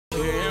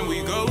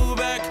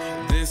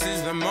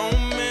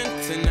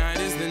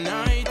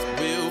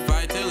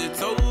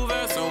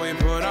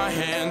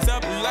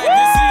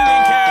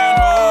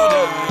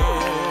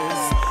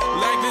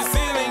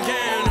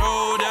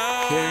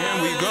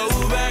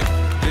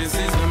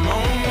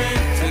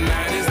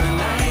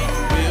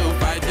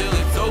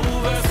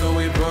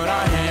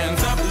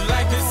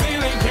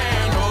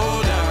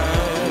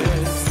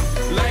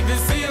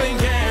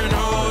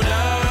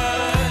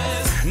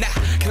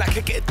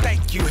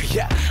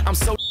I'm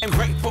so damn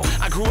grateful.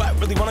 I grew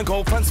up really wanna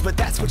go fronts, but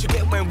that's what you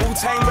get when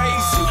Wu-Tang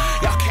raised you.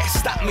 Y'all can't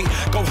stop me.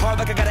 Go hard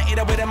like I got an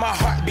 808 in my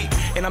heartbeat.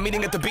 And I'm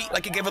eating at the beat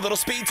like it gave a little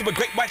speed to a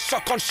great white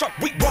shark on shark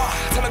week. Raw,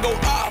 time to go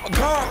off,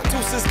 gone.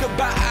 Deuces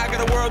goodbye, I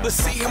got a world to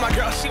see. And my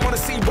girl, she wanna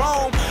see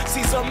Rome.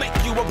 Caesar make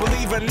you a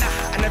believer,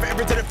 nah. I never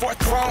ever did it for a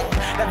throne.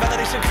 That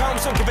validation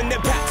comes from giving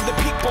it back to the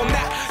people.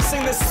 Now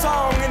sing this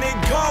song and it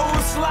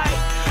goes like,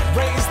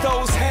 raise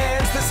those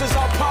hands, this is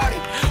our party.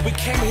 We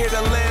came here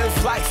to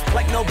live life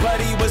like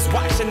nobody was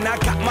watching. I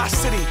got my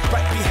city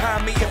right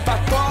behind me. If I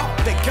fall,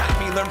 they got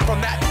me. Learn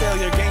from that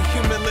failure, gain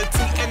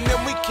humility, and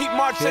then we keep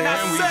marching.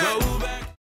 Here we go.